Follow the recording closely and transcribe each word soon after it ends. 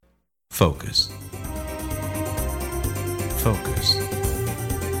Focus. Focus.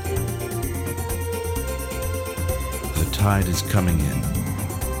 The tide is coming in.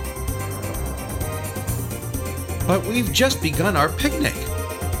 But we've just begun our picnic.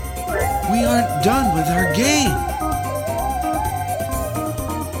 We aren't done with our game.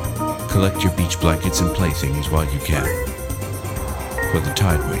 Collect your beach blankets and playthings while you can. For the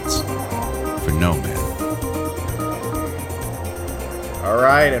tide waits for no man. All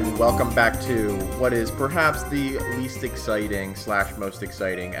right, and welcome back to what is perhaps the least exciting / most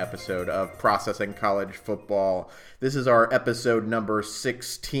exciting episode of Processing College Football. This is our episode number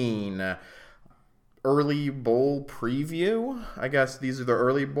 16. Early bowl preview. I guess these are the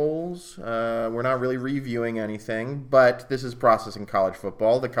early bowls. We're not really reviewing anything, but this is Processing College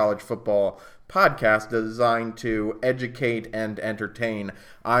Football, the college football podcast designed to educate and entertain.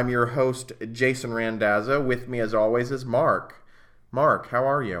 I'm your host, Jason Randazza. With me, as always, is Mark. Mark, how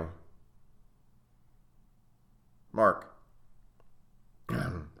are you? Mark.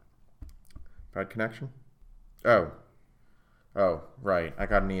 Bad connection? Oh, right. I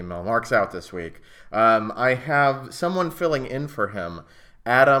got an email. Mark's out this week. I have someone filling in for him,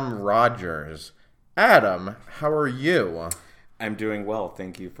 Adam Rogers. Adam, how are you? I'm doing well.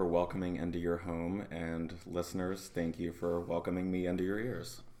 Thank you for welcoming into your home. And listeners, thank you for welcoming me into your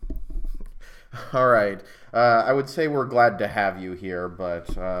ears. All right. I would say we're glad to have you here, but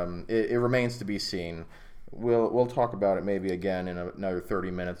it remains to be seen. We'll talk about it maybe again in another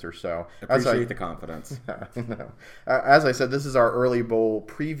 30 minutes or so. Appreciate the confidence. No. As I said, this is our early bowl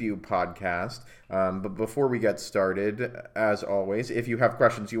preview podcast. But before we get started, as always, if you have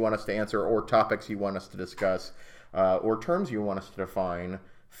questions you want us to answer or topics you want us to discuss or terms you want us to define,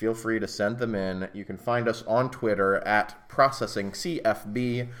 feel free to send them in. You can find us on Twitter at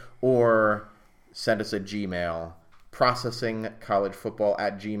ProcessingCFB or send us a Gmail,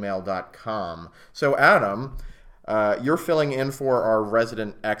 processingcollegefootball@gmail.com. So, Adam, you're filling in for our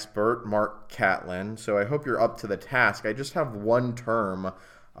resident expert, Mark Catlin. So I hope you're up to the task. I just have one term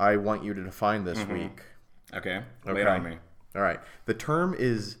I want you to define this week. Okay. Lay it on me. All right. The term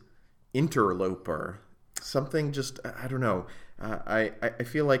is interloper. Something just, I don't know. I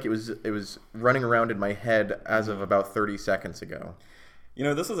feel like it was running around in my head as of about 30 seconds ago. You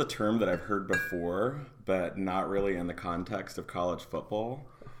know, this is a term that I've heard before, but not really in the context of college football.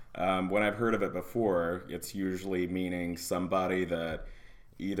 When I've heard of it before, it's usually meaning somebody that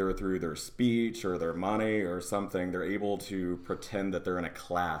either through their speech or their money or something, they're able to pretend that they're in a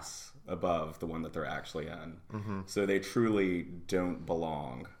class above the one that they're actually in. Mm-hmm. So they truly don't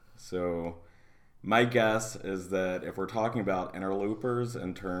belong. So my guess is that if we're talking about interlopers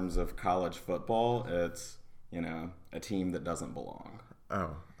in terms of college football, it's, you know, a team that doesn't belong.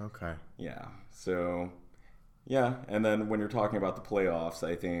 Oh, okay. Yeah. So, yeah. And then when you're talking about the playoffs,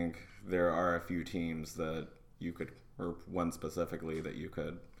 I think there are a few teams that you could, or one specifically that you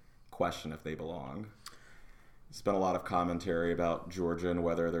could question if they belong. There's been a lot of commentary about Georgia and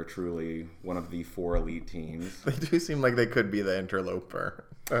whether they're truly one of the 4 elite teams. They do seem like they could be the interloper.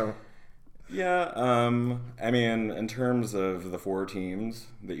 Oh. Yeah, I mean, in terms of the 4 teams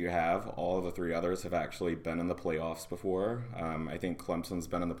that you have, all of the 3 others have actually been in the playoffs before. I think Clemson's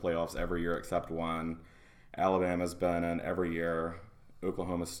been in the playoffs every year except one. Alabama's been in every year.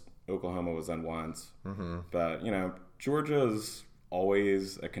 Oklahoma was in once. Mm-hmm. But, you know, Georgia's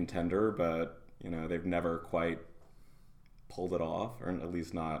always a contender, but, you know, they've never quite pulled it off, or at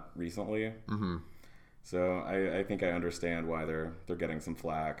least not recently. Mm-hmm. So I think I understand why they're getting some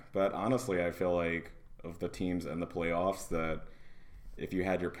flack. But honestly, I feel like of the teams in the playoffs that if you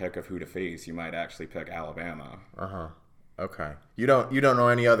had your pick of who to face, you might actually pick Alabama. Uh-huh. Okay. You don't know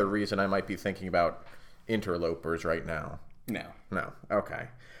any other reason I might be thinking about interlopers right now? No. Okay.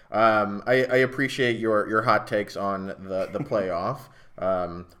 I appreciate your hot takes on the playoff.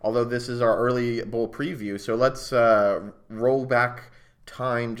 Although this is our early bowl preview, so let's roll back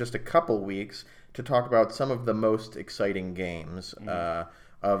time just a couple weeks to talk about some of the most exciting games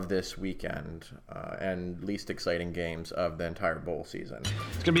of this weekend and least exciting games of the entire bowl season.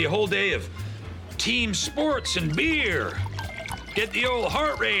 It's going to be a whole day of team sports and beer. Get the old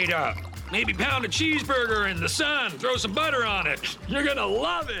heart rate up. Maybe pound a cheeseburger in the sun, throw some butter on it. You're going to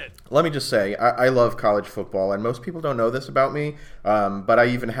love it. Let me just say, I love college football, and most people don't know this about me, but I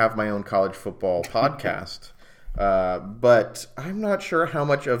even have my own college football podcast. But I'm not sure how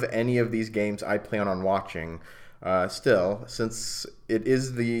much of any of these games I plan on watching. Still, since it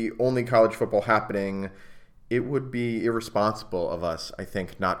is the only college football happening, it would be irresponsible of us, I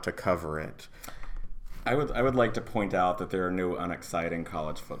think, not to cover it. I would like to point out that there are no unexciting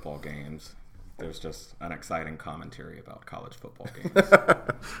college football games. There's just unexciting commentary about college football games.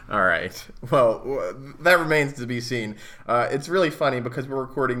 All right. right. Well, that remains to be seen. It's really funny because we're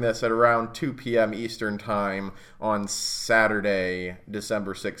recording this at around 2 p.m. Eastern Time on Saturday,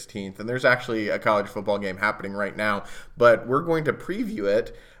 December 16th. And there's actually a college football game happening right now. But we're going to preview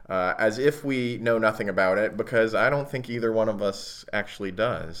it as if we know nothing about it, because I don't think either one of us actually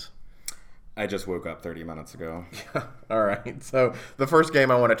does. I just woke up 30 minutes ago. All right. So the first game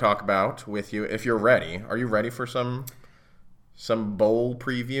I want to talk about with you, if you're ready, are you ready for some bowl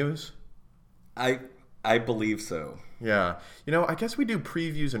previews? I believe so. Yeah. I guess we do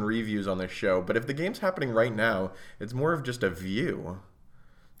previews and reviews on this show, but if the game's happening right now, it's more of just a view.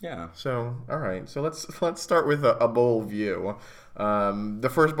 Yeah. So, all right. So let's start with a bowl view.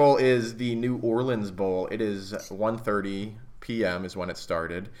 The first bowl is the New Orleans Bowl. It is 1:30 p.m. is when it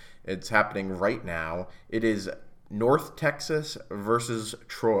started. It's happening right now. It is North Texas versus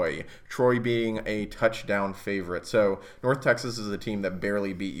Troy. Troy being a touchdown favorite. So North Texas is a team that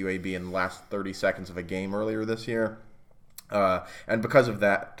barely beat UAB in the last 30 seconds of a game earlier this year. And because of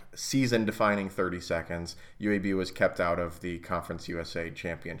that season-defining 30 seconds, UAB was kept out of the Conference USA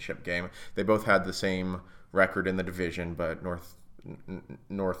championship game. They both had the same record in the division, but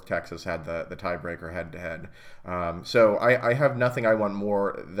North Texas had the tiebreaker head-to-head. So I have nothing I want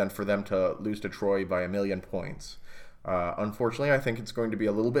more than for them to lose to Troy by 1,000,000 points. Unfortunately, I think it's going to be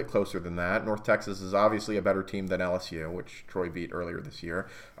a little bit closer than that. North Texas is obviously a better team than LSU, which Troy beat earlier this year.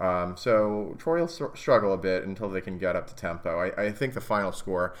 So Troy will struggle a bit until they can get up to tempo. I think the final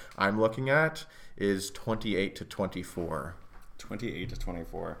score I'm looking at is 28-24.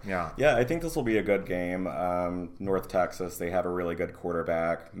 28-24. Yeah, I think this will be a good game. North Texas, they have a really good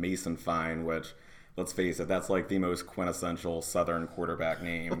quarterback, Mason Fine, which, let's face it, that's like the most quintessential Southern quarterback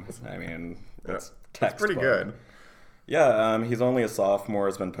name. I mean, that's pretty good. Yeah, he's only a sophomore,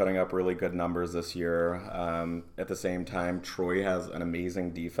 has been putting up really good numbers this year. At the same time, Troy has an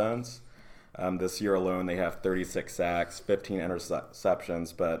amazing defense. This year alone, they have 36 sacks, 15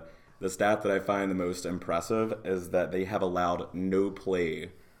 interceptions, but the stat that I find the most impressive is that they have allowed no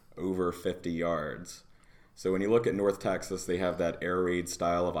play over 50 yards. So when you look at North Texas, they have that air raid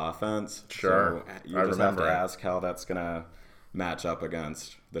style of offense. Sure. So you just have to ask how that's going to match up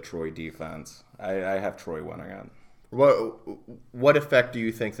against the Troy defense. I have Troy winning it. What effect do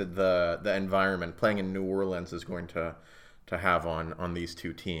you think that the environment playing in New Orleans is going to have on these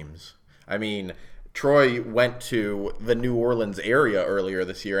two teams? I mean, Troy went to the New Orleans area earlier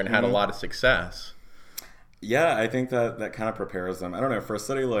this year and had a lot of success. Yeah, I think that kind of prepares them. I don't know, for a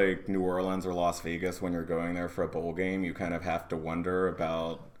city like New Orleans or Las Vegas, when you're going there for a bowl game, you kind of have to wonder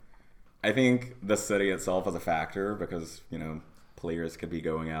about, I think the city itself is a factor because, players could be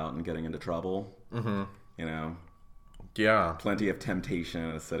going out and getting into trouble. Mm-hmm. Yeah. Plenty of temptation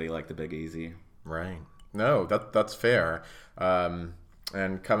in a city like the Big Easy. Right. No, that's fair.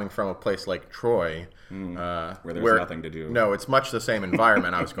 And coming from a place like Troy, where there's nothing to do. No, it's much the same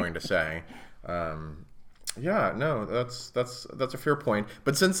environment. I was going to say. Yeah, no, that's a fair point.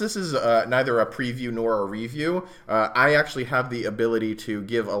 But since this is neither a preview nor a review, I actually have the ability to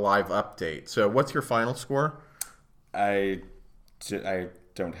give a live update. So, what's your final score? I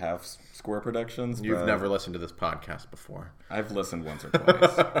don't have score predictions. You've never listened to this podcast before. I've listened once or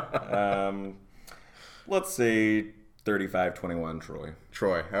twice. Let's say 35-21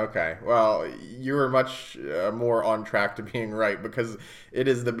 Troy. Okay. Well, you were much more on track to being right because it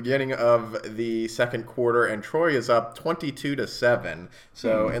is the beginning of the second quarter and Troy is up 22-7.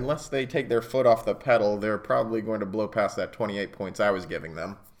 So unless they take their foot off the pedal, they're probably going to blow past that 28 points I was giving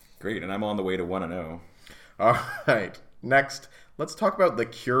them. Great. And I'm on the way to 1-0. All right. Next, let's talk about the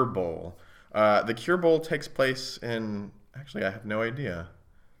Cure Bowl. The Cure Bowl takes place in, actually, I have no idea.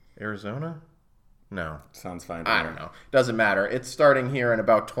 Arizona? No. Sounds fine. I don't know. Doesn't matter. It's starting here in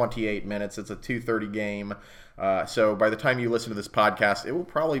about 28 minutes. It's a 2:30 game. So by the time you listen to this podcast, it will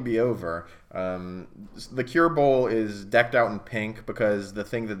probably be over. The Cure Bowl is decked out in pink because the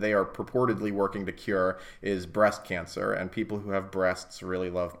thing that they are purportedly working to cure is breast cancer, and people who have breasts really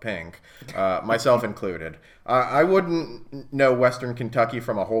love pink, myself included. I wouldn't know Western Kentucky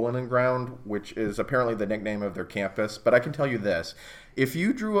from a hole in the ground, which is apparently the nickname of their campus, but I can tell you this. If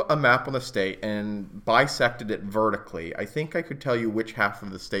you drew a map on the state and bisected it vertically, I think I could tell you which half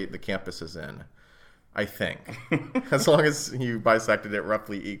of the state the campus is in. I think. As long as you bisected it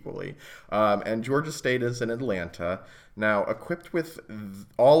roughly equally. And Georgia State is in Atlanta. Now, equipped with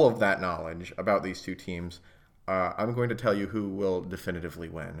all of that knowledge about these two teams, I'm going to tell you who will definitively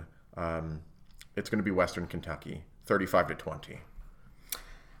win. It's going to be Western Kentucky, 35-20.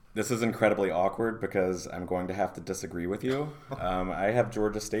 This is incredibly awkward because I'm going to have to disagree with you. I have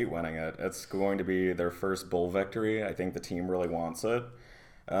Georgia State winning it. It's going to be their first bowl victory. I think the team really wants it.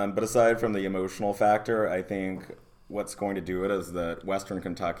 But aside from the emotional factor, I think what's going to do it is that Western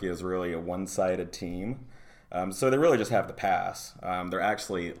Kentucky is really a one-sided team. So they really just have to pass. They're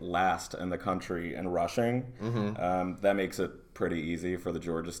actually last in the country in rushing. That makes it pretty easy for the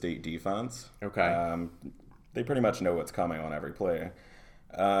Georgia State defense. Okay. They pretty much know what's coming on every play.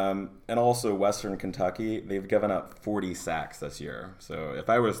 And also Western Kentucky, they've given up 40 sacks this year. So if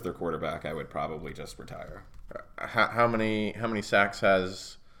I was their quarterback, I would probably just retire. How many sacks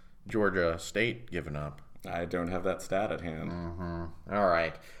has Georgia State given up? I don't have that stat at hand. All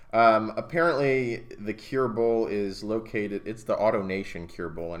right. Apparently, the Cure Bowl is located. It's the Auto Nation Cure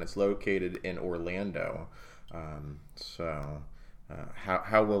Bowl, and it's located in Orlando.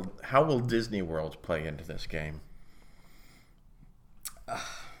 How will Disney World play into this game?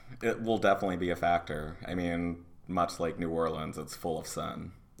 It will definitely be a factor. I mean, much like New Orleans, it's full of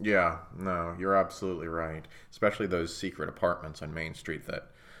sun. Yeah, no, you're absolutely right. Especially those secret apartments on Main Street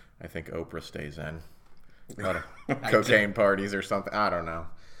that I think Oprah stays in. A lot of cocaine parties or something. I don't know.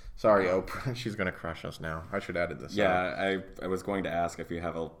 Sorry, Oprah. She's going to crush us now. I should edit this out. Yeah, I was going to ask if you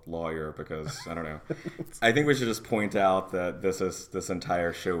have a lawyer because, I don't know. I think we should just point out that this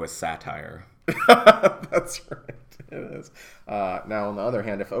entire show is satire. That's right. It is. Now, on the other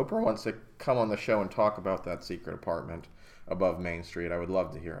hand, if Oprah wants to come on the show and talk about that secret apartment above Main Street, I would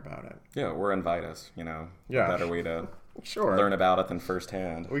love to hear about it. Yeah, or invite us, Yeah. A better way to Sure. learn about it than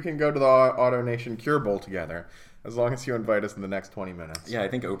firsthand. We can go to the Auto Nation Cure Bowl together, as long as you invite us in the next 20 minutes. Yeah, I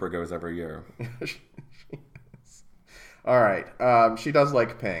think Oprah goes every year. She is. All right. She does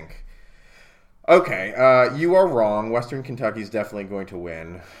like pink. Okay, you are wrong. Western Kentucky is definitely going to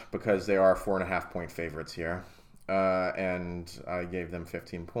win because they are 4.5-point favorites here. And I gave them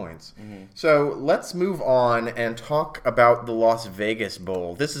 15 points. So let's move on and talk about the Las Vegas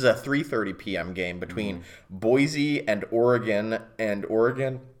Bowl. This is a 3:30 p.m. game between Boise and Oregon.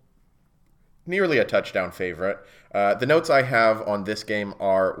 Nearly a touchdown favorite. The notes I have on this game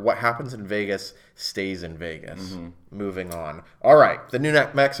are what happens in Vegas stays in Vegas. Moving on. All right, the New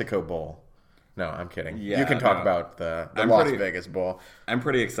Mexico Bowl. No, I'm kidding. Yeah, you can talk about the Las Vegas Bowl. I'm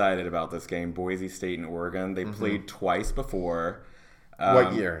pretty excited about this game. Boise State and Oregon. They played twice before.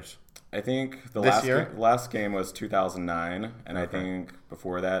 What years? I think the This last game was 2009, and I think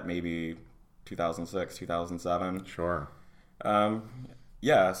before that maybe 2006, 2007. Sure.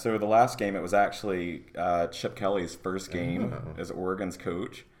 Yeah, so the last game, it was actually Chip Kelly's first game as Oregon's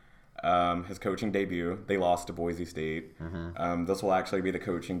coach. His coaching debut. They lost to Boise State. This will actually be the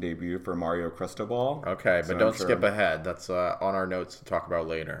coaching debut for Mario Cristobal. Okay, but don't skip ahead. That's on our notes to talk about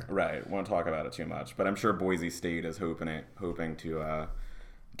later. Right, won't talk about it too much. But I'm sure Boise State is hoping to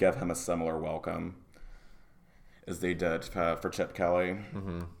give him a similar welcome as they did for Chip Kelly.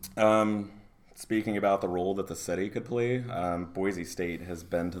 Speaking about the role that the city could play, Boise State has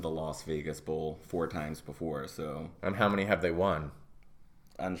been to the Las Vegas Bowl 4 times before. So, And how many have they won?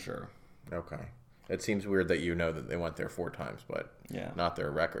 unsure. Okay. It seems weird that you know that they went there 4 times, but not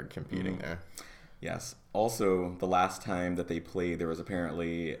their record competing there. Yes. Also, the last time that they played, there was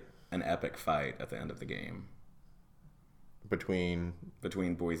apparently an epic fight at the end of the game Between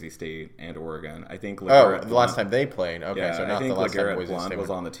Boise State and Oregon. I think the LeGarrette last time they played. Okay, Yeah, so not I think the last time LeGarrette Boise Blount State was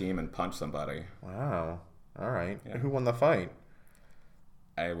on the team and punched somebody. Wow. All right. Who won the fight?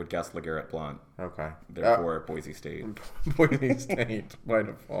 I would guess LeGarrette Blount. Okay. Therefore, Boise State. Boise State by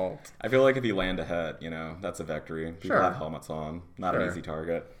default. I feel like if you land a hit, that's a victory. People Sure. have helmets on. Not an easy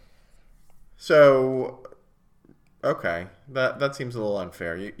target. So, okay, that seems a little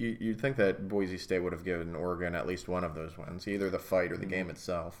unfair. You'd think that Boise State would have given Oregon at least one of those wins, either the fight or the game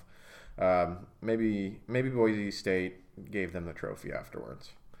itself. Maybe Boise State gave them the trophy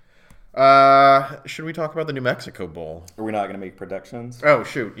afterwards. Should we talk about the New Mexico Bowl? Are we not going to make predictions? Oh,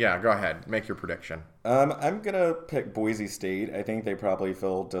 shoot. Yeah, go ahead. Make your prediction. I'm going to pick Boise State. I think they probably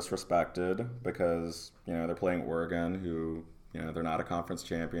feel disrespected because, they're playing Oregon, who, they're not a conference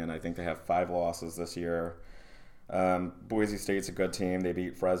champion. I think they have 5 losses this year. Boise State's a good team. They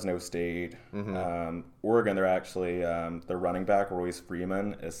beat Fresno State. Oregon, they're actually, their running back, Royce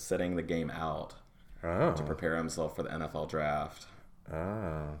Freeman, is sitting the game out to prepare himself for the NFL draft.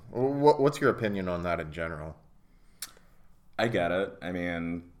 What's your opinion on that in general? I get it. I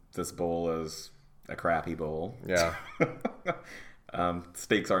mean, this bowl is a crappy bowl. Yeah.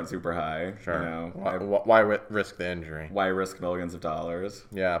 Stakes aren't super high. Sure. Why risk the injury? Why risk millions of dollars?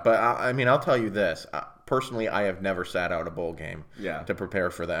 Yeah, but I'll tell you this. Personally, I have never sat out a bowl game to prepare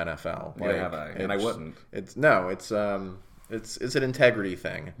for the NFL. Neither have I, and I wouldn't. It's an integrity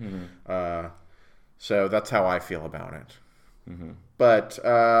thing. So that's how I feel about it. But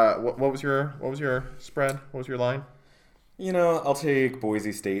what was your spread? What was your line? I'll take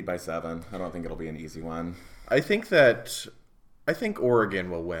Boise State by 7. I don't think it'll be an easy one. I think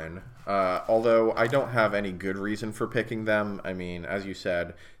Oregon will win, although I don't have any good reason for picking them. I mean, as you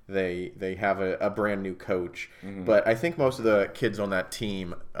said, they have a brand new coach, but I think most of the kids on that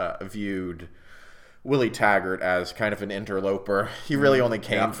team viewed Willie Taggart as kind of an interloper. He really only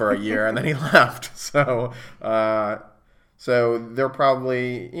came for a year and then he left. So they're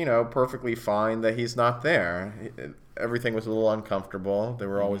probably, perfectly fine that he's not there. Everything was a little uncomfortable. They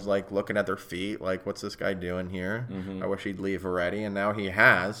were always like looking at their feet, like, what's this guy doing here? I wish he'd leave already. And now he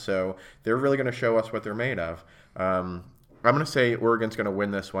has. So they're really going to show us what they're made of. I'm going to say Oregon's going to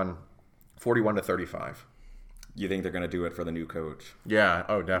win this one 41-35. You think they're going to do it for the new coach? Yeah.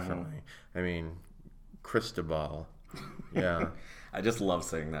 Oh, definitely. I mean, Cristobal. Yeah. I just love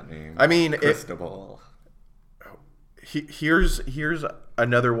saying that name. I mean, Cristobal. Here's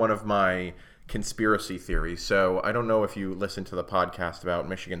another one of my conspiracy theories. So I don't know if you listened to the podcast about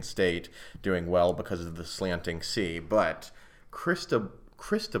Michigan State doing well because of the slanting C, but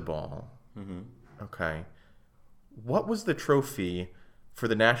Cristobal. Okay. What was the trophy for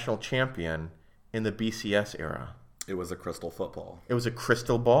the national champion in the BCS era? It was a crystal football. It was a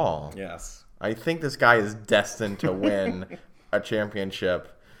crystal ball. Yes. I think this guy is destined to win a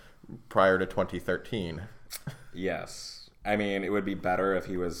championship prior to 2013. Yes. I mean, it would be better if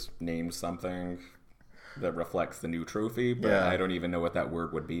he was named something that reflects the new trophy, but I don't even know what that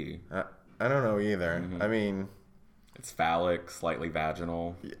word would be. I don't know either. I mean, it's phallic, slightly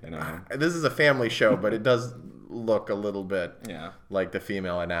vaginal. This is a family show, but it does look a little bit like the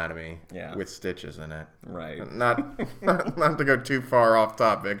female anatomy with stitches in it. Right. Not to go too far off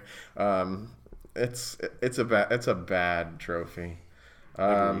topic. It's a bad trophy.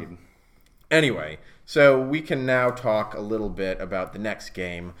 Agreed. Anyway, so we can now talk a little bit about the next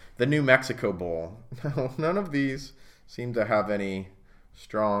game, the New Mexico Bowl. None of these seem to have any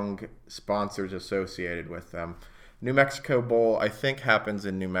strong sponsors associated with them. New Mexico Bowl, I think, happens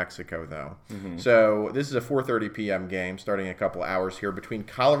in New Mexico, though. So this is a 4:30 p.m. game starting a couple hours here between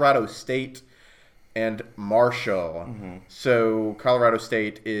Colorado State and Marshall. So Colorado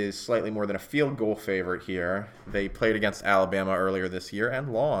State is slightly more than a field goal favorite here. They played against Alabama earlier this year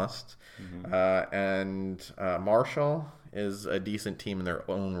and lost. And Marshall is a decent team in their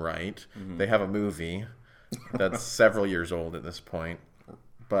own right. They have a movie that's several years old at this point.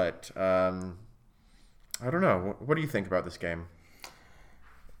 But I don't know. What do you think about this game?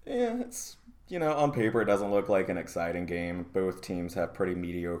 Yeah, it's, on paper it doesn't look like an exciting game. Both teams have pretty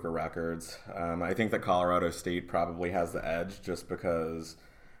mediocre records. I think that Colorado State probably has the edge just because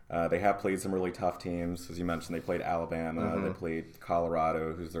they have played some really tough teams. As you mentioned, they played Alabama. They played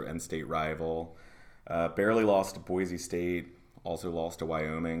Colorado, who's their in-state rival. Barely lost to Boise State. Also lost to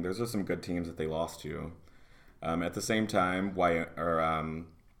Wyoming. Those are some good teams that they lost to. At the same time,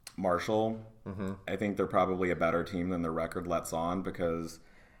 Marshall, I think they're probably a better team than their record lets on because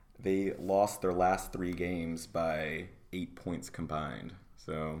they lost their last 3 games by 8 points combined.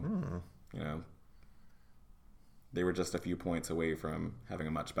 So, they were just a few points away from having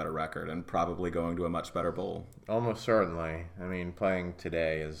a much better record and probably going to a much better bowl. Almost certainly. I mean, playing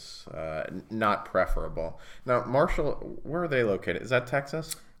today is not preferable. Now, Marshall, where are they located? Is that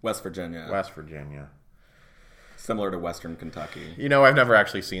Texas? West Virginia. West Virginia. Similar to Western Kentucky. I've never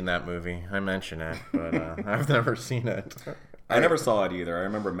actually seen that movie. I mention it, but I've never seen it. I never saw it either. I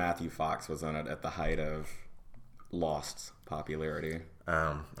remember Matthew Fox was in it at the height of Lost's popularity.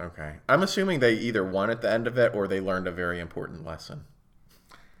 Okay. I'm assuming they either won at the end of it or they learned a very important lesson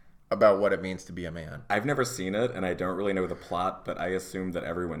about what it means to be a man. I've never seen it, and I don't really know the plot, but I assumed that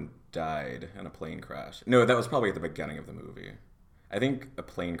everyone died in a plane crash. No, that was probably at the beginning of the movie. I think a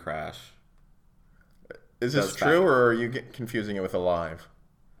plane crash... Is this true, or are you confusing it with Alive?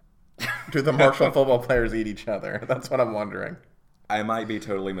 Do the Marshall football players eat each other? That's what I'm wondering. I might be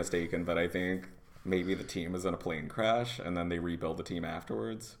totally mistaken, but I think maybe the team was in a plane crash, and then they rebuild the team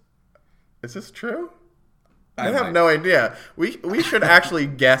afterwards. Is this true? I have no idea. We should actually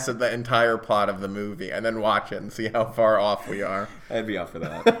guess at the entire plot of the movie and then watch it and see how far off we are. I'd be up for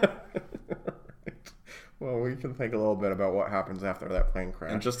that. Well, we can think a little bit about what happens after that plane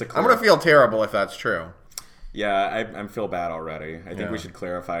crash. And just I'm going to feel terrible if that's true. Yeah, I feel bad already. I think we should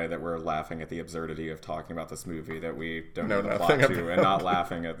clarify that we're laughing at the absurdity of talking about this movie that we don't know the plot to, and not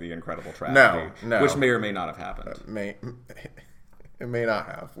laughing at the incredible tragedy, which may or may not have happened. It may not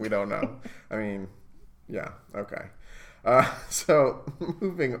have. We don't know. I mean, yeah, okay. So,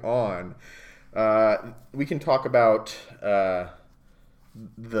 moving on, we can talk about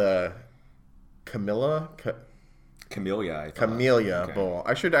the Camellia, I thought. Camellia Okay. Bowl.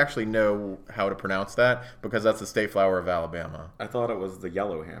 I should actually know how to pronounce that because that's the state flower of Alabama. I thought it was the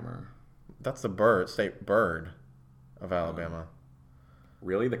yellowhammer. That's the state bird of Alabama.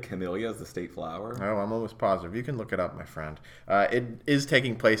 Really? The camellia is the state flower? Oh, I'm almost positive. You can look it up, my friend. It is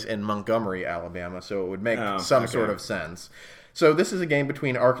taking place in Montgomery, Alabama, so it would make some sort of sense. So this is a game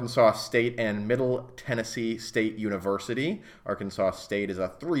between Arkansas State and Middle Tennessee State University. Arkansas State is a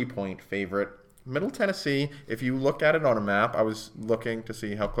 3-point favorite. Middle Tennessee, if you look at it on a map, I was looking to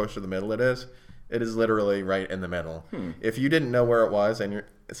see how close to the middle it is. It is literally right in the middle. If you didn't know where it was and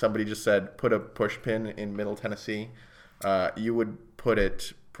somebody just said, put a push pin in Middle Tennessee, you would put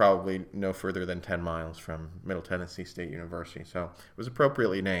it probably no further than 10 miles from Middle Tennessee State University. So it was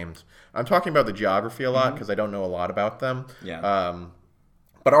appropriately named. I'm talking about the geography a lot because I don't know a lot about them. Yeah.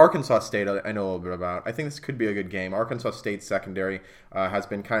 But Arkansas State, I know a little bit about. I think this could be a good game. Arkansas State's secondary has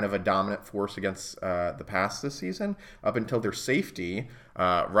been kind of a dominant force against the pass this season up until their safety.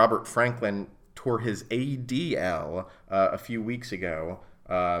 Robert Franklin tore his ADL a few weeks ago.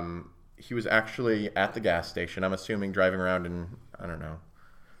 He was actually at the gas station, I'm assuming driving around in, I don't know,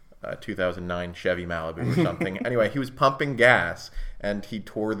 2009 Chevy Malibu or something. Anyway, he was pumping gas, and he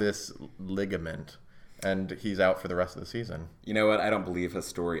tore this ligament. And he's out for the rest of the season. You know what? I don't believe his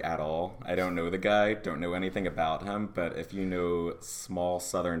story at all. I don't know the guy, don't know anything about him, but if you know small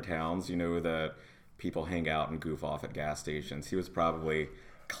southern towns, you know that people hang out and goof off at gas stations. He was probably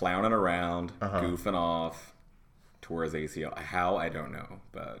clowning around, goofing off, tore his ACL. How? I don't know,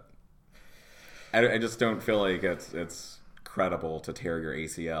 but I just don't feel like it's credible to tear your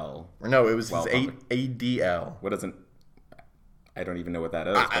ACL. No, it was his pumping. ADL. What doesn't... I don't even know what that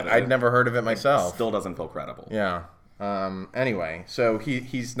is. I'd never heard of it myself. Still doesn't feel credible. Yeah. Anyway, so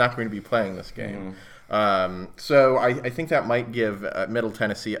he's not going to be playing this game. So I think that might give Middle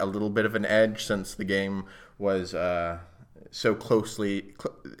Tennessee a little bit of an edge since the game was so closely.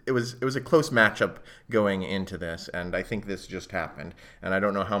 It was a close matchup going into this, and I think this just happened. And I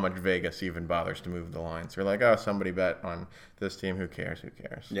don't know how much Vegas even bothers to move the lines. They're like, oh, somebody bet on this team. Who cares? Who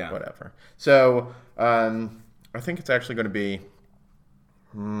cares? Yeah. Whatever. So I think it's actually going to be.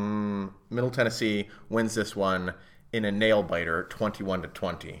 Middle Tennessee wins this one in a nail biter,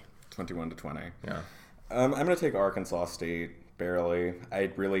 21-20. 21-20. Yeah. I'm going to take Arkansas State, barely.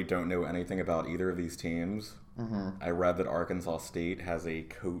 I really don't know anything about either of these teams. I read that Arkansas State has a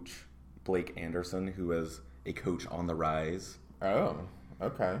coach, Blake Anderson, who is a coach on the rise. Oh,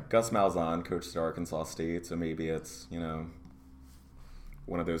 okay. Gus Malzahn coached at Arkansas State, so maybe it's,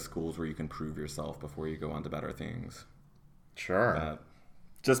 one of those schools where you can prove yourself before you go on to better things. Sure. But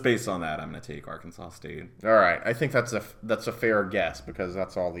just based on that, I'm going to take Arkansas State. All right. I think that's a fair guess because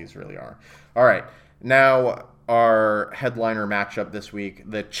that's all these really are. All right. Now our headliner matchup this week,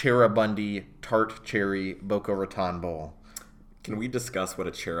 the Cheribundi Tart Cherry Boca Raton Bowl. Can we discuss what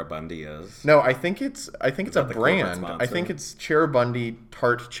a Cheribundi is? No, I think it's a the corporate brand. sponsor? I think it's Cheribundi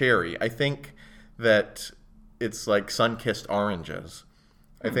Tart Cherry. I think that it's like sun-kissed oranges.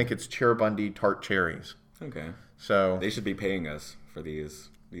 I think it's Cheribundi Tart Cherries. Okay. So They should be paying us for these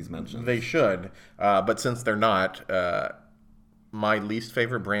mentions. they should, but since they're not, my least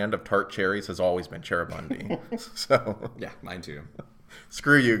favorite brand of tart cherries has always been Cheribundi. So Yeah, mine too.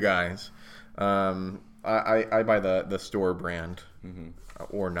 screw you guys. I buy the store brand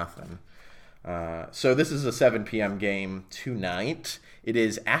or nothing. So this is a 7 p.m. game tonight. It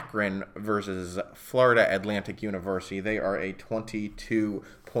is Akron versus Florida Atlantic University. They are a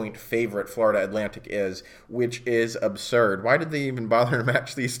 22-point favorite, Florida Atlantic is, which is absurd. Why did they even bother to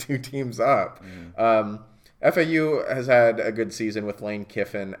match these two teams up? FAU has had a good season with Lane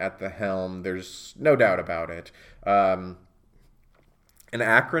Kiffin at the helm. There's no doubt about it. And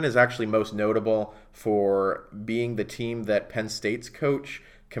Akron is actually most notable for being the team that Penn State's coach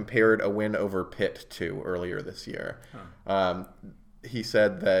compared a win over Pitt to earlier this year. He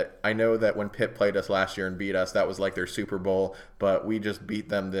said that, I know that when Pitt played us last year and beat us, that was like their Super Bowl, but we just beat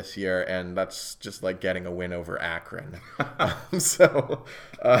them this year, and that's just like getting a win over Akron. So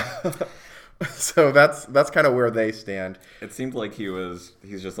that's kind of where they stand. It seemed like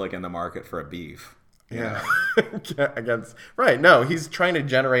he's just like in the market for a beef. Yeah, against right. No, he's trying to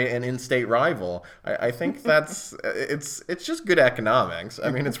generate an in-state rival. I think that's it's just good economics.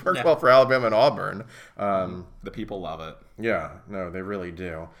 I mean, it's worked well for Alabama and Auburn. The people love it. Yeah, no, they really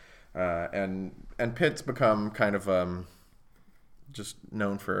do. And Pitt's become kind of just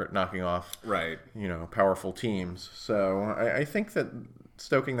known for knocking off Right. powerful teams. So I think that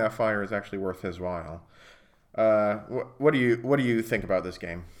stoking that fire is actually worth his while. What do you think about this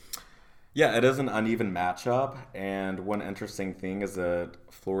game? Yeah, it is an uneven matchup, and one interesting thing is that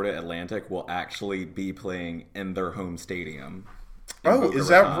Florida Atlantic will actually be playing in their home stadium. Oh, is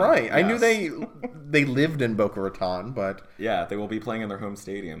that right? Yes. I knew they lived in Boca Raton, but Yeah, they will be playing in their home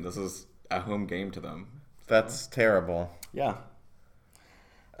stadium. This is a home game to them. that's terrible. Yeah.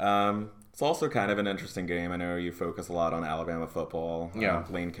 It's also kind of an interesting game. I know you focus a lot on Alabama football. Yeah.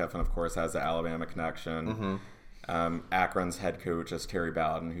 Lane Kiffin, of course, has the Alabama connection. Akron's head coach is Terry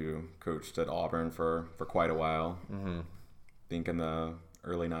Bowden, who coached at Auburn for quite a while. I think in the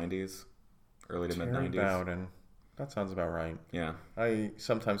early 90s, early to Terry mid-90s. Bowden. That sounds about right. Yeah. I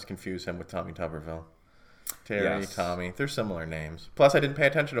sometimes confuse him with Tommy Tuberville. Terry, Yes. Tommy. They're similar names. Plus, I didn't pay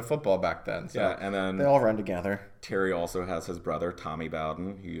attention to football back then. So Yeah, and then they all run together. Terry also has his brother, Tommy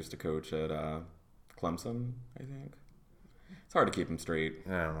Bowden, who used to coach at Clemson, I think. It's hard to keep him straight.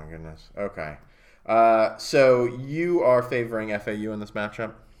 Oh, my goodness. Okay. So you are favoring FAU in this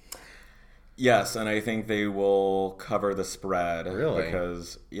matchup? Yes, and I think they will cover the spread. Really?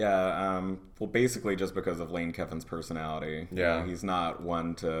 Because, basically just because of Lane Kiffin's personality. Yeah. You know, he's not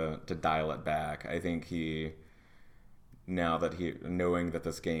one to dial it back. I think knowing that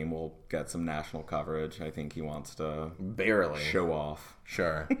this game will get some national coverage, I think he wants to Barely. show off.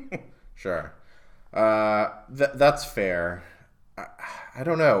 Sure. Sure. That's fair. I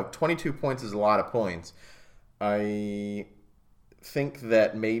don't know. 22 points is a lot of points. I think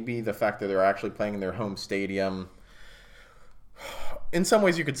that maybe the fact that they're actually playing in their home stadium, in some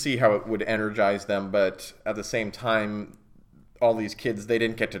ways you could see how it would energize them, but at the same time, all these kids, they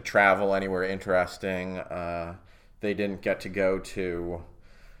didn't get to travel anywhere interesting. They didn't get to go to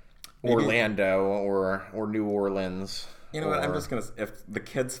Orlando or New Orleans. You know what? I'm just going to... If the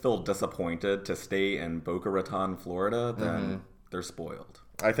kids feel disappointed to stay in Boca Raton, Florida, then they're spoiled.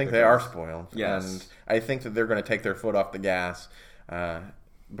 I think they are spoiled. Yes. And I think that they're going to take their foot off the gas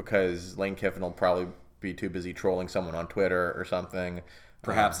because Lane Kiffin will probably be too busy trolling someone on Twitter or something.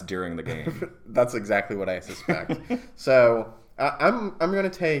 Perhaps during the game. That's exactly what I suspect. So I'm going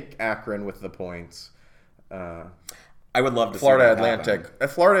to take Akron with the points. I would love to Florida see that Atlantic. happen.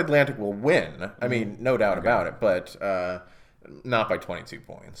 Florida Atlantic will win. I mean, no doubt about it, but not by 22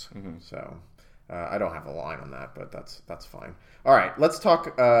 points. So I don't have a line on that, but that's fine. All right, let's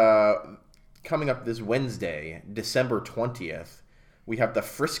talk. Coming up this Wednesday, December 20th, we have the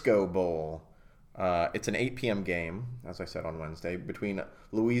Frisco Bowl. It's an 8 p.m. game, as I said on Wednesday, between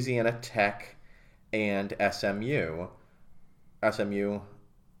Louisiana Tech and SMU. SMU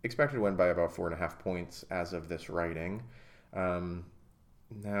expected to win by about 4.5 points as of this writing.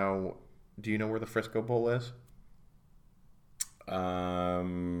 Now, do you know where the Frisco Bowl is?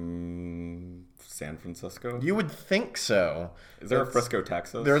 San Francisco? You would think so. Is there a Frisco,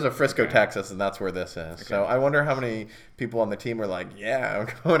 Texas? There's a Frisco, Okay. Texas, and that's where this is. So I wonder how many people on the team are like, yeah, I'm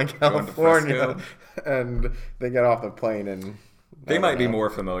going to Going to California. Frisco? And they get off the plane and... They I might don't be know. more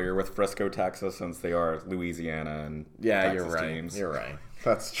familiar with Frisco, Texas, since they are Louisiana and Yeah, Texas you're right. teams. You're right.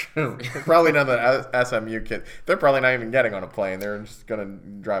 That's true. Probably none of the SMU kids. They're probably not even getting on a plane. They're just going to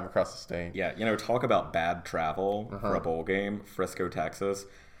drive across the state. Yeah, talk about bad travel for a bowl game. Frisco, Texas.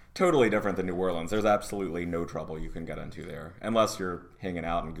 Totally different than New Orleans. There's absolutely no trouble you can get into there. Unless you're hanging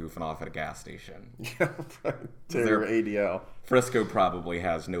out and goofing off at a gas station. Yeah, right. To your ADL. Frisco probably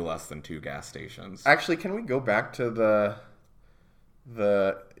has no less than 2 gas stations. Actually, can we go back to the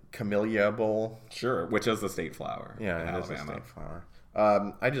Camellia Bowl? Sure, which is the state flower in Yeah, it is Alabama. the state flower.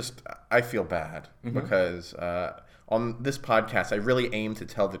 I feel bad because on this podcast I really aim to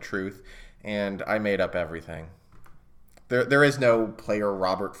tell the truth, and I made up everything. There is no player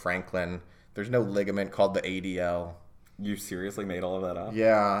Robert Franklin. There's no ligament called the ADL. You seriously made all of that up?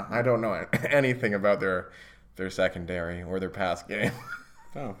 Yeah, I don't know anything about their secondary or their pass game.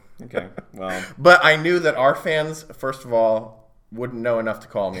 Oh, okay. Well, But I knew that our fans, first of all, wouldn't know enough to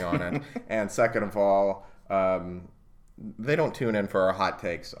call me on it, and second of all, they don't tune in for our hot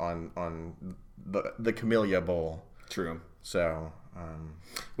takes on the Camellia Bowl. true. So,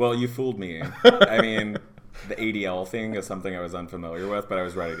 Well, you fooled me. I mean, the ADL thing is something I was unfamiliar with, but I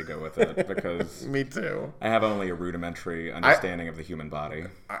was ready to go with it because me too. I have only a rudimentary understanding of the human body.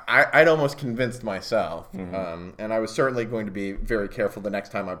 I'd almost convinced myself, and I was certainly going to be very careful the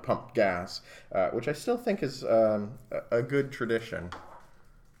next time I pumped gas, which I still think is a good tradition.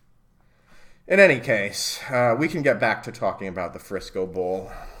 In any case, we can get back to talking about the Frisco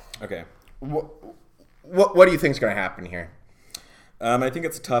Bowl. Okay. What do you think is going to happen here? I think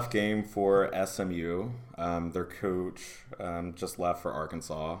it's a tough game for SMU. Their coach just left for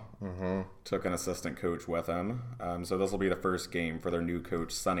Arkansas. Took an assistant coach with him. So this will be the first game for their new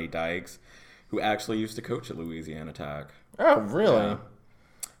coach, Sonny Dykes, who actually used to coach at Louisiana Tech. Oh, really?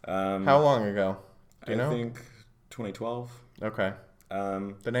 How long ago? Do you know? I think 2012. Okay.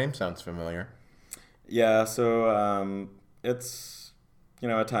 The name sounds familiar. Yeah, so it's,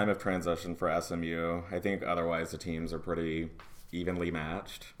 a time of transition for SMU. I think otherwise the teams are pretty evenly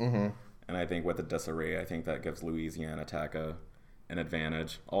matched. Mm-hmm. And I think with the disarray, I think that gives Louisiana Tech an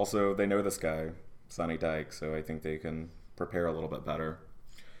advantage. Also, they know this guy, Sonny Dykes, so I think they can prepare a little bit better.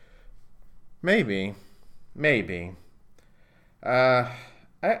 Maybe. I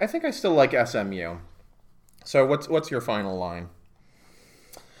think I still like SMU. So what's your final line?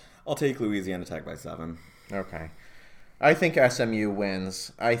 I'll take Louisiana Tech by 7. Okay. I think SMU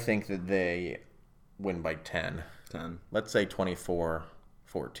wins. I think that they win by 10. 10. Let's say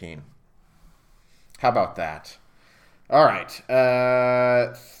 24-14. How about that? All right.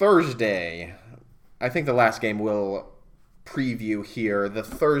 Thursday. I think the last game we'll preview here. The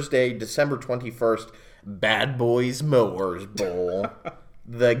Thursday, December 21st, Bad Boys Mowers Bowl.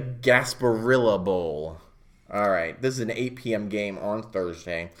 The Gasparilla Bowl. All right, this is an 8 p.m. game on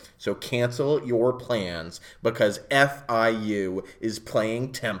Thursday, so cancel your plans because FIU is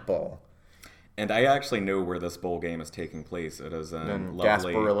playing Temple. And I actually know where this bowl game is taking place. It is in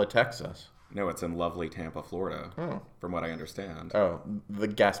lovely Gasparilla, Texas. No, it's in lovely Tampa, Florida, from what I understand. Oh, the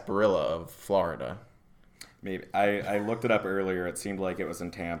Gasparilla of Florida. Maybe I looked it up earlier. It seemed like it was in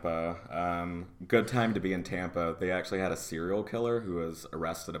Tampa. Good time to be in Tampa. They actually had a serial killer who was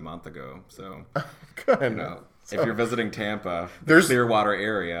arrested a month ago. So, Good. If you're visiting Tampa, There's- Clearwater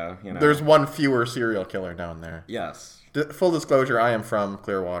area, There's one fewer serial killer down there. Yes. Full disclosure, I am from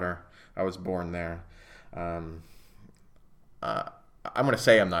Clearwater. I was born there. I'm going to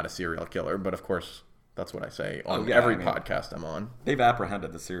say I'm not a serial killer, but of course, that's what I say on every podcast I'm on. They've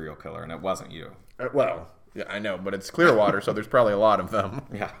apprehended the serial killer, and it wasn't you. Well, yeah, I know, but it's Clearwater, so there's probably a lot of them.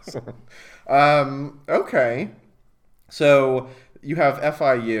 Yeah. Okay. So you have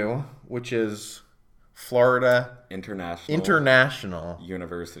FIU, which is Florida International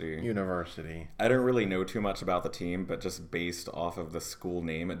University. I don't really know too much about the team, but just based off of the school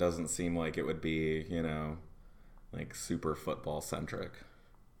name, it doesn't seem like it would be, like super football centric.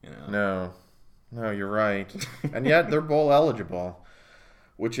 No, you're right. And yet they're bowl eligible,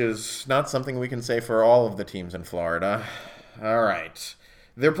 which is not something we can say for all of the teams in Florida. All right.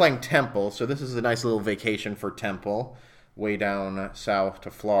 They're playing Temple, so this is a nice little vacation for Temple, way down south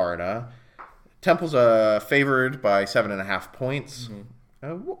to Florida. Temple's favored by 7.5 points.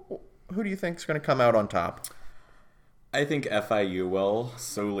 Mm-hmm. Who do you think is going to come out on top? I think FIU will,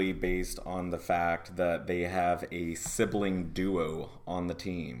 solely based on the fact that they have a sibling duo on the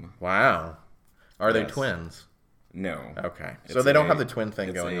team. Wow. Are they twins? No. Okay. So they don't have the twin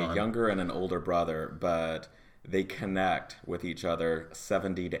thing going on. It's a younger and an older brother, but they connect with each other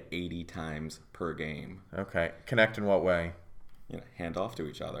 70 to 80 times per game. Okay. Connect in what way? Hand off to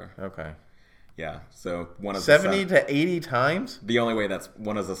each other. Okay. Yeah. So one is 70 to 80 times? The only way that's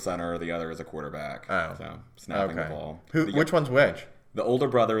one is a center, the other is a quarterback. Oh. So snapping the ball. Which one's which? The older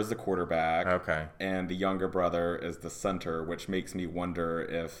brother is the quarterback. Okay. And the younger brother is the center, which makes me wonder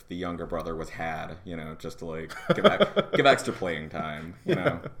if the younger brother was had, just to give extra playing time,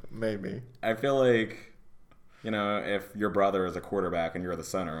 Maybe. I feel like, if your brother is a quarterback and you're the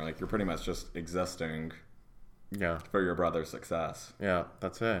center, like you're pretty much just existing for your brother's success. Yeah,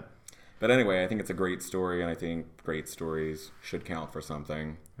 that's it. But anyway, I think it's a great story, and I think great stories should count for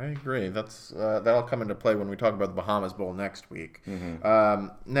something. I agree. That'll come into play when we talk about the Bahamas Bowl next week.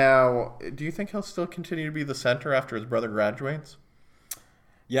 Mm-hmm. Now, do you think he'll still continue to be the center after his brother graduates?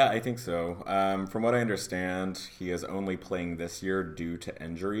 Yeah, I think so. From what I understand, he is only playing this year due to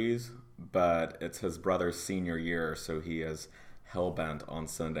injuries, but it's his brother's senior year, so he is hell-bent on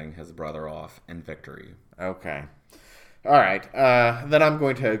sending his brother off in victory. Okay. All right, then I'm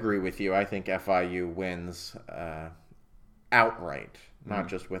going to agree with you. I think FIU wins outright, not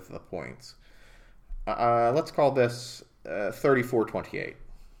just with the points. Let's call this 34-28.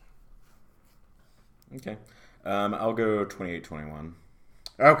 Okay. I'll go 28-21.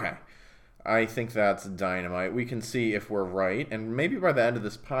 Okay. I think that's dynamite. We can see if we're right, and maybe by the end of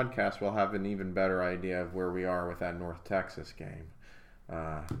this podcast, we'll have an even better idea of where we are with that North Texas game.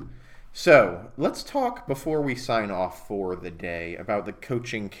 So let's talk before we sign off for the day about the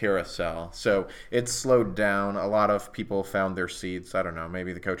coaching carousel. So it's slowed down. A lot of people found their seats. I don't know.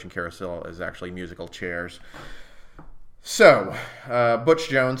 Maybe the coaching carousel is actually musical chairs. So Butch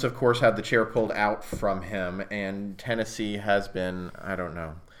Jones, of course, had the chair pulled out from him, and Tennessee has been, I don't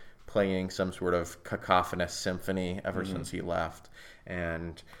know, playing some sort of cacophonous symphony ever since he left.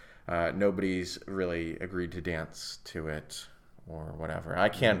 And nobody's really agreed to dance to it or whatever. I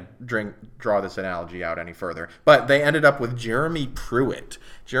can't draw this analogy out any further. But they ended up with Jeremy Pruitt.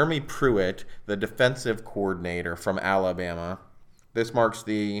 Jeremy Pruitt, the defensive coordinator from Alabama. This marks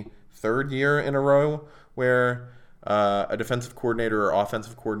the third year in a row where a defensive coordinator or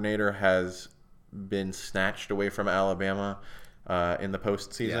offensive coordinator has been snatched away from Alabama in the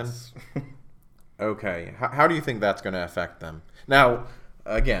postseason. Yes. Okay. How do you think that's going to affect them? Now,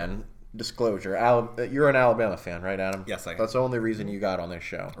 again, disclosure, you're an Alabama fan, right, Adam? Yes, I am. That's the only reason you got on this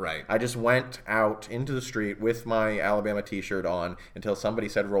show. Right. I just went out into the street with my Alabama t-shirt on until somebody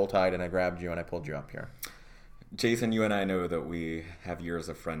said Roll Tide, and I grabbed you and I pulled you up here. Jason, you and I know that we have years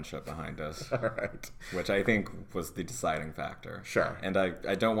of friendship behind us. All right. Which I think was the deciding factor. Sure. And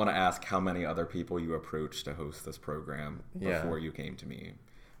I don't want to ask how many other people you approached to host this program before you came to me,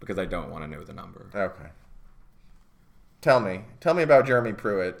 because I don't want to know the number. Okay. Tell me about Jeremy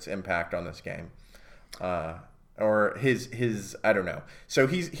Pruitt's impact on this game, or his I don't know. So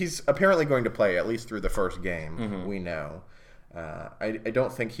he's apparently going to play at least through the first game. Mm-hmm. We know. I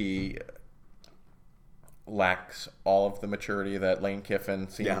don't think he lacks all of the maturity that Lane Kiffin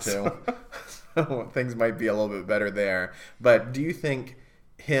seemed to. So things might be a little bit better there. But do you think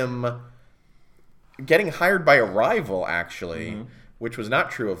him getting hired by a rival actually? Which was not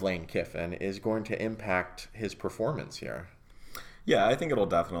true of Lane Kiffin, is going to impact his performance here? Yeah, I think it'll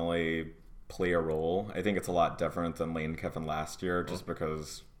definitely play a role. I think it's a lot different than Lane Kiffin last year, just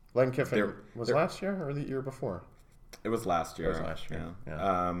because... Lane Kiffin was last year or the year before? It was last year. It was last year,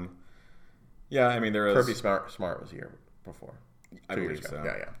 yeah. Yeah, I mean, there is... Kirby Smart was the year before. I believe so.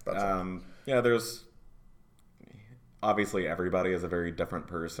 Yeah. That's yeah, there's... Obviously, everybody is a very different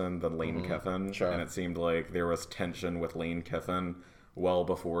person than Lane Kiffin. Sure. And it seemed like there was tension with Lane Kiffin well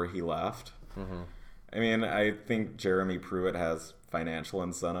before he left. I mean, I think Jeremy Pruitt has financial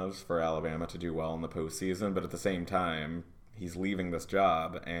incentives for Alabama to do well in the postseason, but at the same time, he's leaving this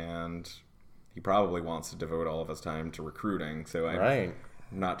job, and he probably wants to devote all of his time to recruiting. So I'm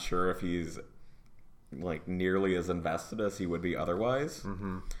not sure if he's like nearly as invested as he would be otherwise.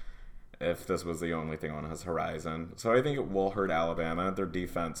 If this was the only thing on his horizon. So I think it will hurt Alabama. Their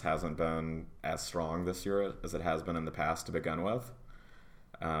defense hasn't been as strong this year as it has been in the past to begin with.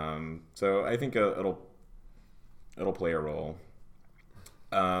 So I think it'll play a role.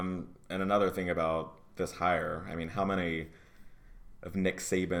 And another thing about this hire, I mean, how many of Nick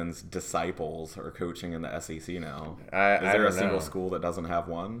Saban's disciples are coaching in the SEC now? Is there a single school that doesn't have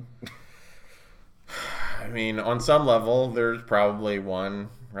one? I mean, on some level, there's probably one,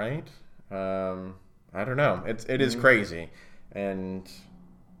 right? I don't know. It is crazy, and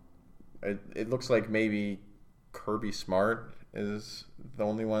it looks like maybe Kirby Smart is the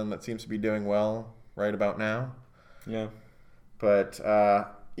only one that seems to be doing well right about now. Yeah, but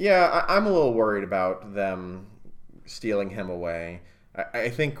I'm a little worried about them stealing him away. I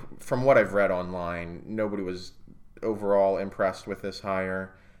think from what I've read online, nobody was overall impressed with this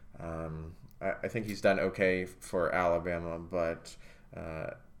hire. I think he's done okay for Alabama, but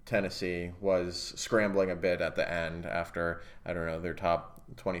Tennessee was scrambling a bit at the end after, I don't know, their top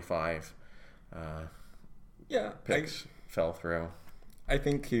 25 picks fell through. I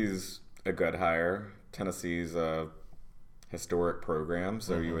think he's a good hire. Tennessee's a historic program,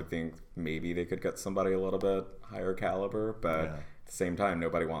 so you would think maybe they could get somebody a little bit higher caliber, but at the same time,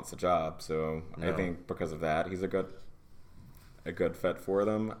 nobody wants the job. So I think because of that, he's a good fit for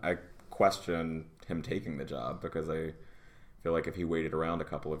them. I question him taking the job because I feel like if he waited around a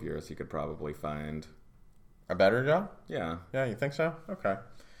couple of years, he could probably find a better job. Yeah, you think so? Okay,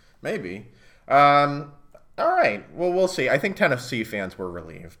 maybe. All right. Well, we'll see. I think Tennessee fans were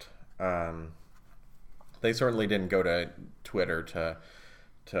relieved. They certainly didn't go to Twitter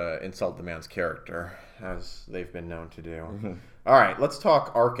to insult the man's character, as they've been known to do. All right, let's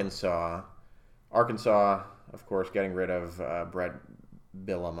talk Arkansas. Arkansas, of course, getting rid of Brett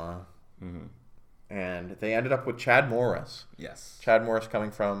Bielema. And they ended up with Chad Morris. Yes. Chad Morris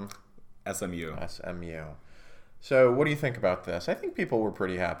coming from SMU. So what do you think about this? I think people were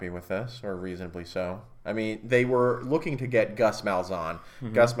pretty happy with this, or reasonably so. I mean, they were looking to get Gus Malzahn.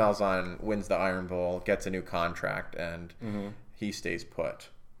 Gus Malzahn wins the Iron Bowl, gets a new contract, and he stays put.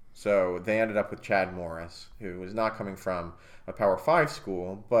 So they ended up with Chad Morris, who was not coming from a Power 5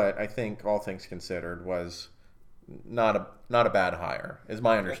 school, but I think all things considered was not a bad hire, is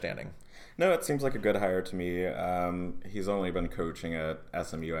my understanding. No, it seems like a good hire to me. He's only been coaching at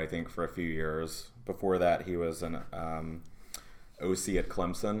SMU, I think, for a few years. Before that, he was an OC at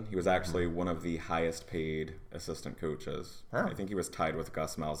Clemson. He was actually one of the highest paid assistant coaches. I think he was tied with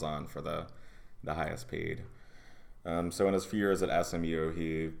Gus Malzahn for the highest paid. So in his few years at SMU,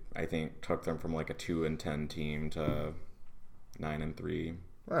 he, I think, took them from like a 2-10 team to 9-3,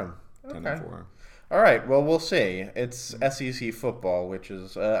 Oh, 10-4. okay. All right. Well, we'll see. It's SEC football, which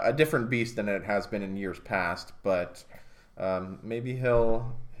is a different beast than it has been in years past. But maybe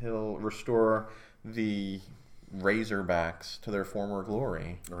he'll restore the Razorbacks to their former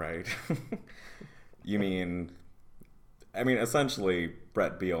glory. Right. You mean, essentially,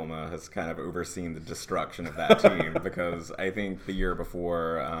 Brett Bielema has kind of overseen the destruction of that team because I think the year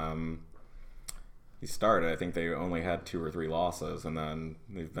before he started, I think they only had 2 or 3 losses, and then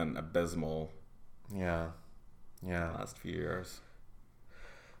they've been abysmal. Yeah. The last few years.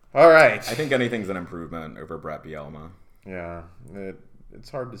 All right. I think anything's an improvement over Brett Bielema. Yeah. It's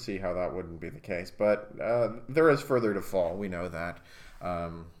hard to see how that wouldn't be the case, but there is further to fall. We know that.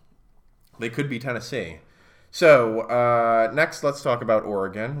 They could be Tennessee. So next, let's talk about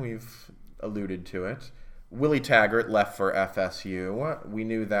Oregon. We've alluded to it. Willie Taggart left for FSU. We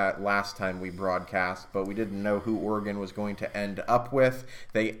knew that last time we broadcast, but we didn't know who Oregon was going to end up with.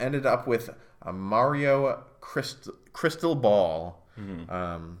 They ended up with a Mario Crystal Ball,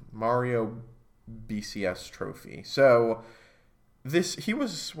 Mario BCS trophy. So he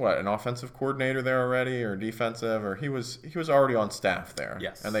was an offensive coordinator there already, or defensive, or he was already on staff there.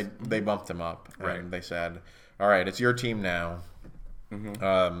 Yes, and they bumped him up, right. And they said, "All right, it's your team now."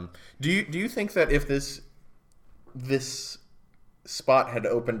 Do you think that if this spot had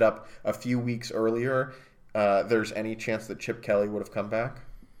opened up a few weeks earlier, there's any chance that Chip Kelly would have come back?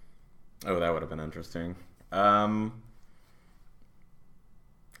 Oh, that would have been interesting. I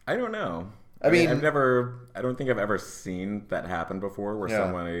don't know. I don't think I've ever seen that happen before, where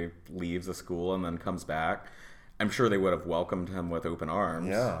somebody leaves a school and then comes back. I'm sure they would have welcomed him with open arms.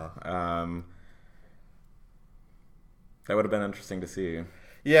 Yeah. That would have been interesting to see.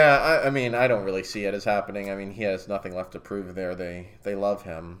 Yeah, I don't really see it as happening. He has nothing left to prove there. They love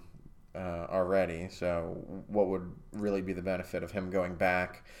him already, so what would really be the benefit of him going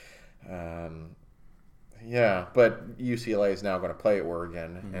back? Yeah, but UCLA is now going to play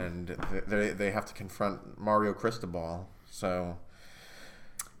Oregon, and they have to confront Mario Cristobal. So,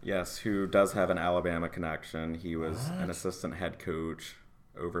 yes, who does have an Alabama connection. He was an assistant head coach,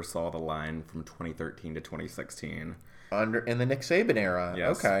 oversaw the line from 2013 to 2016. In the Nick Saban era.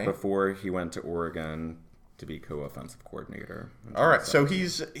 Yes, okay. Before he went to Oregon to be co-offensive coordinator. All right, so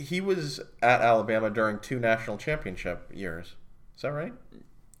he was at Alabama during 2 national championship years. Is that right?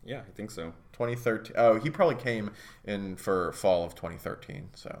 Yeah, I think so. 2013. Oh, he probably came in for fall of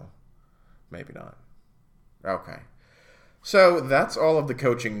 2013, so maybe not. Okay. So that's all of the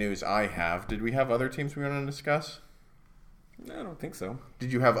coaching news I have. Did we have other teams we wanted to discuss? No, I don't think so.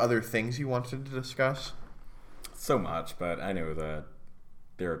 Did you have other things you wanted to discuss? So much, but I know that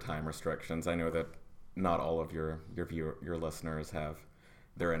there are time restrictions. I know that not all of your listeners have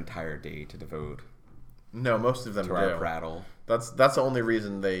their entire day to devote. No, most of them to our prattle. That's the only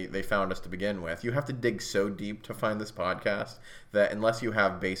reason they found us to begin with. You have to dig so deep to find this podcast that unless you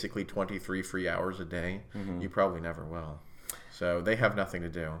have basically 23 free hours a day, you probably never will. So they have nothing to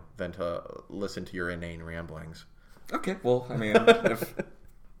do than to listen to your inane ramblings. Okay, well,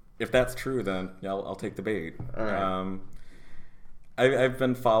 if that's true, then I'll take the bait. All right. I've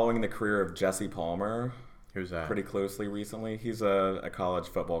been following the career of Jesse Palmer. Who's that? Pretty closely recently. He's a college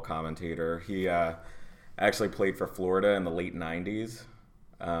football commentator. He actually played for Florida in the late 90s.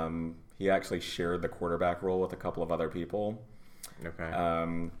 He actually shared the quarterback role with a couple of other people.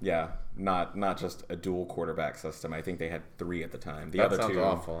 Okay. Yeah, not just a dual quarterback system. I think they had 3 at the time. The that other sounds 2,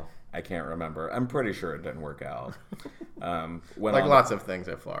 awful. I can't remember. I'm pretty sure it didn't work out. Like lots of things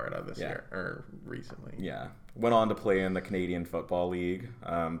at Florida this year, or recently. Yeah. Went on to play in the Canadian Football League,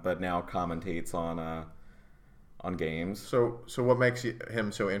 but now commentates on games. So what makes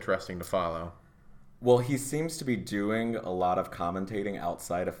him so interesting to follow? Well, he seems to be doing a lot of commentating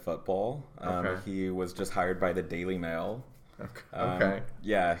outside of football. Okay. He was just hired by the Daily Mail. Okay.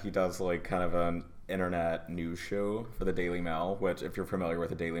 Yeah, he does like kind of an internet news show for the Daily Mail, which, if you're familiar with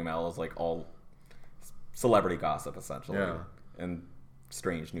the Daily Mail, is like all celebrity gossip essentially, and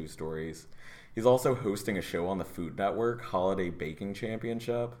strange news stories. He's also hosting a show on the Food Network, Holiday Baking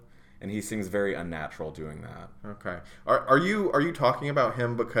Championship, and he seems very unnatural doing that. Okay. Are you talking about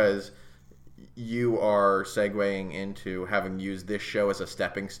him because you are segueing into having used this show as a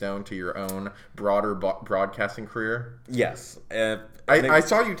stepping stone to your own broader broadcasting career? Yes. I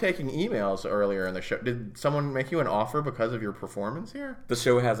saw you taking emails earlier in the show. Did someone make you an offer because of your performance here? The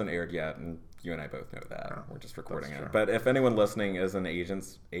show hasn't aired yet, and you and I both know that. We're just recording it. But if anyone listening is an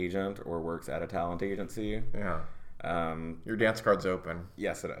agent or works at a talent agency, your dance card's open.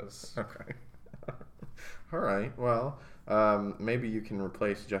 Yes, it is. Okay. All right. Well, maybe you can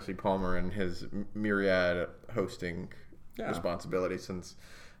replace Jesse Palmer in his myriad hosting responsibility, since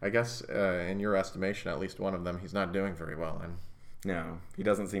I guess in your estimation, at least one of them, he's not doing very well in. No, he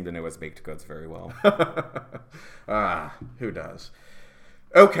doesn't seem to know his baked goods very well. Who does?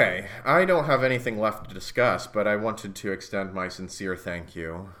 Okay, I don't have anything left to discuss, but I wanted to extend my sincere thank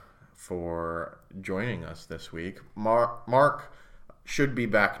you for joining us this week. Mark should be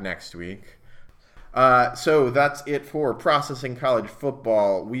back next week. So that's it for Processing College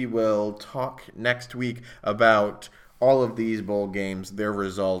Football. We will talk next week about all of these bowl games, their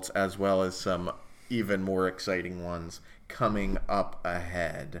results, as well as some even more exciting ones coming up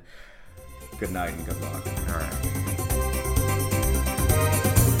ahead. Good night and good luck. All right.